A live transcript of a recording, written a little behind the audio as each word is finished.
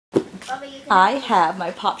I have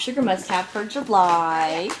my PopSugar must-have for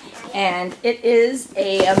July, and it is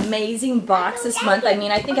a amazing box this month. I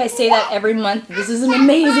mean, I think I say that every month. This is an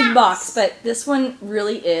amazing box, but this one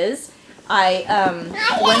really is. I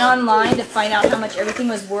went online to find out how much everything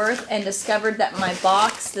was worth and discovered that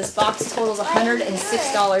this box totals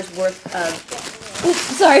 $106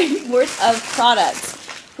 worth of products,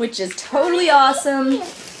 which is totally awesome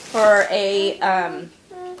for a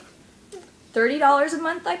 $30 a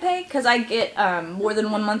month I pay, because I get more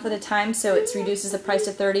than 1 month at a time, so it reduces the price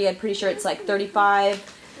to $30. I'm pretty sure it's like $35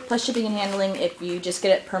 plus shipping and handling if you just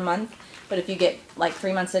get it per month, but if you get like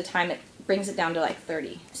 3 months at a time, it brings it down to like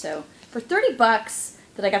 $30. So for $30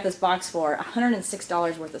 that I got this box for,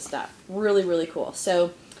 $106 worth of stuff. Really, really cool.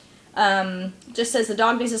 So just says the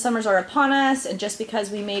dog days of summers are upon us, and just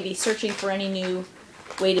because we may be searching for any new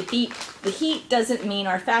way to beat the heat doesn't mean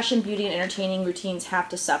our fashion, beauty, and entertaining routines have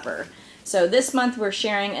to suffer. So this month we're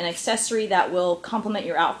sharing an accessory that will complement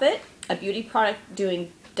your outfit, a beauty product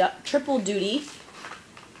doing triple duty,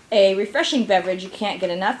 a refreshing beverage you can't get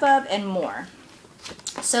enough of, and more.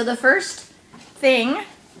 So the first thing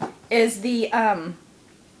is the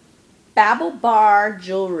Babble Bar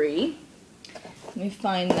jewelry. Let me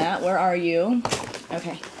find that. Where are you?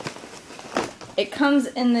 Okay. It comes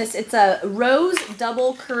in this, it's a rose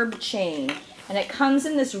double curb chain. And it comes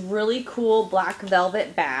in this really cool black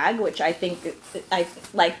velvet bag, which I think I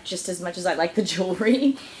like just as much as I like the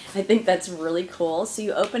jewelry. I think that's really cool. So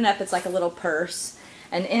you open up, it's like a little purse.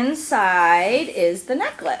 And inside is the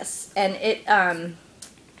necklace. And it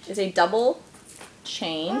is a double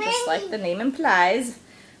chain, just like the name implies.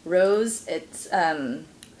 Rose, it's,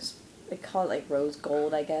 they call it like rose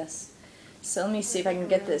gold, I guess. So let me see if I can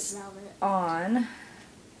get this on.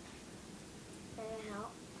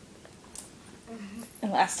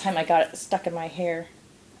 And last time I got it stuck in my hair.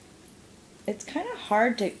 It's kind of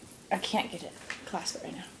hard to, I can't get it, clasp it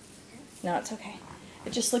right now. No, it's okay.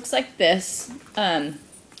 It just looks like this. It's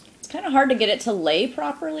kind of hard to get it to lay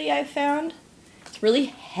properly, I've found. It's really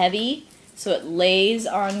heavy, so it lays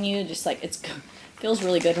on you just like, it feels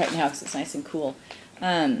really good right now because it's nice and cool.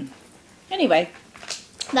 Anyway,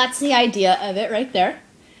 that's the idea of it right there.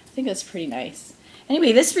 I think that's pretty nice.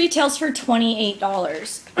 Anyway, this retails for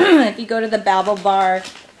 $28. If you go to the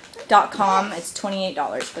babblebar.com, it's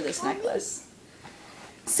 $28 for this necklace.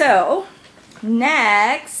 So,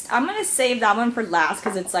 next, I'm going to save that one for last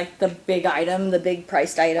because it's like the big item, the big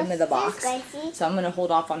priced item in the box. So I'm going to hold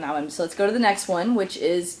off on that one. So let's go to the next one, which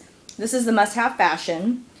is, this is the must-have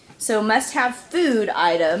fashion. So must-have food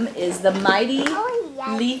item is the Mighty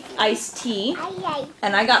Leaf Iced Tea.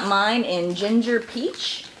 And I got mine in Ginger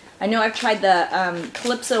Peach. I know I've tried the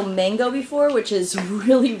Calypso Mango before, which is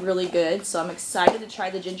really, really good. So I'm excited to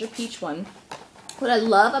try the Ginger Peach one. What I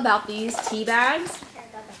love about these tea bags,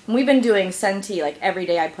 and we've been doing sun tea, like every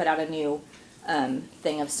day I put out a new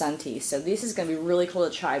thing of sun tea. So this is going to be really cool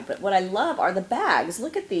to try. But what I love are the bags.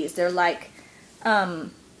 Look at these. They're like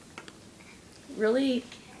really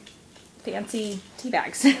fancy tea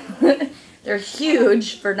bags. They're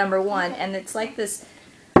huge for number one. And it's like this...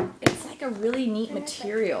 It's like a really neat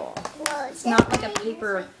material. It's not like a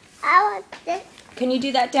paper. Can you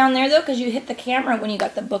do that down there though? Because you hit the camera when you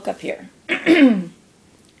got the book up here.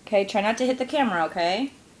 Okay, try not to hit the camera,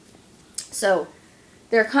 okay? So,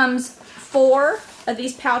 there comes 4 of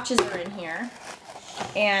these pouches are in here.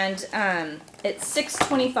 And it's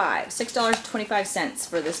 $6.25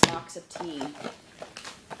 for this box of tea.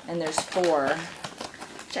 And there's 4.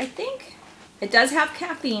 Which I think, it does have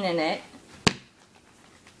caffeine in it.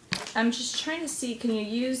 I'm just trying to see, can you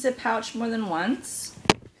use the pouch more than once?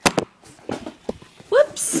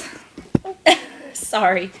 Whoops.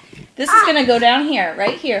 Sorry. This is going to go down here,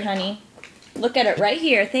 right here, honey. Look at it right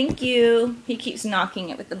here. Thank you. He keeps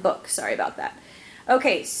knocking it with the book. Sorry about that.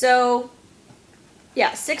 Okay, so,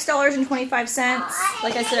 yeah, $6.25.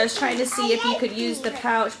 Like I said, I was trying to see if you could use the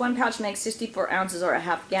pouch. One pouch makes 64 ounces or a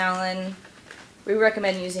half gallon. We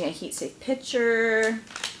recommend using a heat-safe pitcher.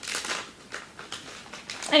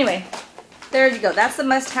 Anyway, there you go. That's the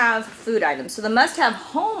must-have food item. So the must-have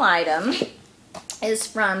home item is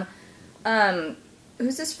from,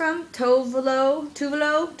 who's this from?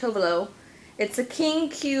 Tuvolo. It's a King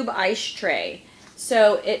Cube ice tray.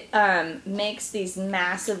 So it makes these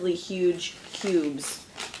massively huge cubes.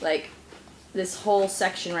 Like this whole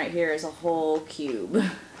section right here is a whole cube.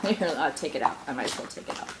 Here, I'll take it out. I might as well take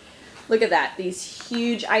it out. Look at that. These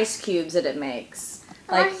huge ice cubes that it makes.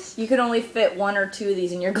 Like, you could only fit 1 or 2 of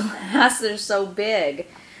these in your glass. They're so big.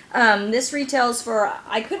 This retails for,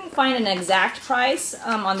 I couldn't find an exact price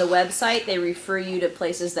on the website. They refer you to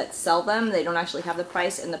places that sell them. They don't actually have the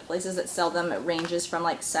price, and the places that sell them, it ranges from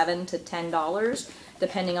like $7 to $10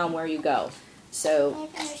 depending on where you go. So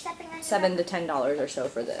 $7 to $10 or so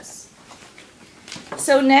for this.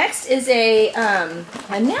 So next is a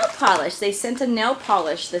nail polish. They sent a nail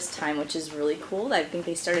polish this time, which is really cool. I think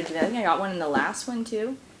they started doing that. I think I got one in the last one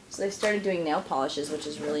too. So they started doing nail polishes, which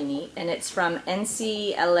is really neat. And it's from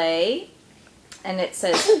NCLA, and it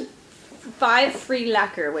says 5 free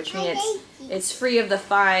lacquer, which means it's free of the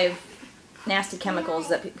 5 nasty chemicals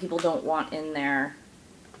that people don't want in there.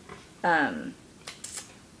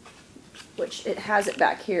 Which it has it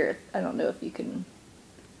back here. I don't know if you can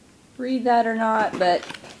read that or not, but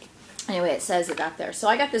anyway, it says it back there. So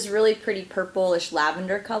I got this really pretty purplish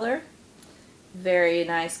lavender color. Very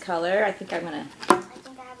nice color. I think I'm gonna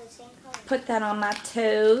put that on my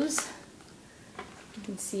toes. You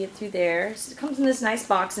can see it through there. So it comes in this nice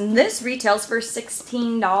box, and this retails for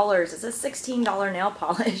 $16. It's a $16 nail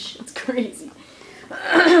polish. It's crazy.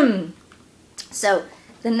 So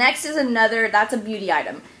the next is another, that's a beauty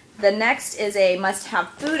item. The next is a must-have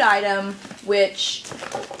food item, which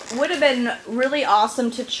would have been really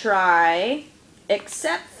awesome to try,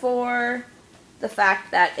 except for the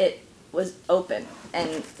fact that it was open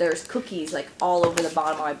and there's cookies like all over the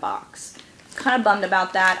bottom of my box. Kind of bummed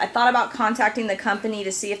about that. I thought about contacting the company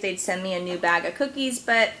to see if they'd send me a new bag of cookies,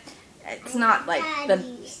 but it's not like a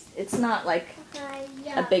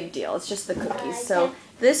big deal. It's just the cookies. So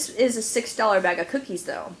this is a $6 bag of cookies,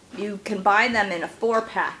 though. You can buy them in a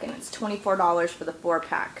 4-pack, and it's $24 for the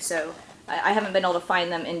 4-pack. So I haven't been able to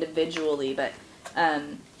find them individually, but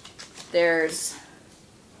there's...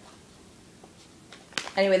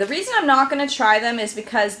 Anyway, the reason I'm not going to try them is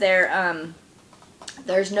because they're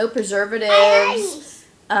there's no preservatives.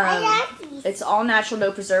 It's all natural,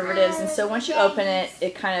 no preservatives, and so once you open it,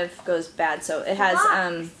 it kind of goes bad. So it has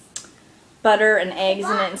butter and eggs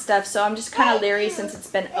in it and stuff, so I'm just kind of leery since it's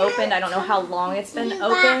been opened. I don't know how long it's been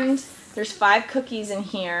opened. There's 5 cookies in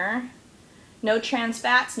here. No trans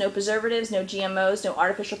fats, no preservatives, no GMOs, no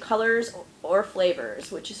artificial colors or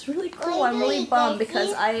flavors, which is really cool. I'm really bummed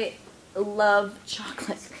because I love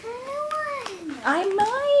chocolate. I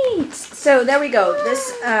might. So there we go.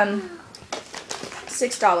 This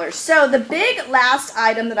 $6. So the big last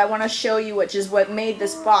item that I want to show you, which is what made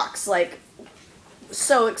this box like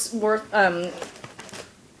so it's worth the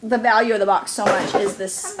value of the box so much, is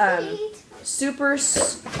this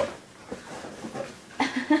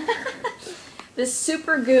this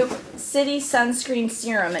Super Goop City Sunscreen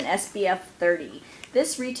Serum in SPF 30.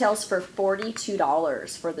 This retails for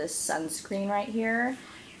 $42 for this sunscreen right here.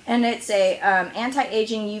 And it's a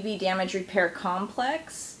anti-aging UV damage repair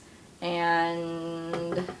complex.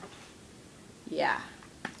 And yeah,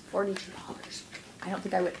 $42. I don't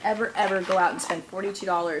think I would ever go out and spend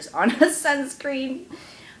 $42 on a sunscreen.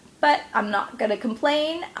 But I'm not going to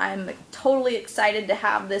complain. I'm totally excited to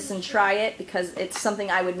have this and try it because it's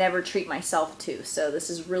something I would never treat myself to. So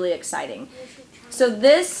this is really exciting. So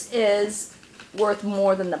this is worth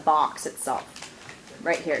more than the box itself.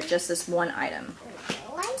 Right here, just this one item.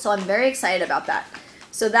 So I'm very excited about that.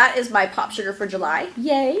 So that is my PopSugar for July.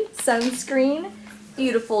 Yay! Sunscreen,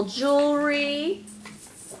 beautiful jewelry,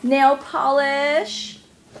 nail polish,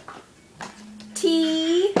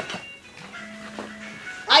 tea,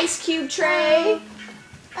 ice cube tray,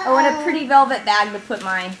 oh, and a pretty velvet bag to put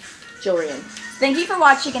my jewelry in. Thank you for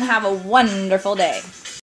watching and have a wonderful day.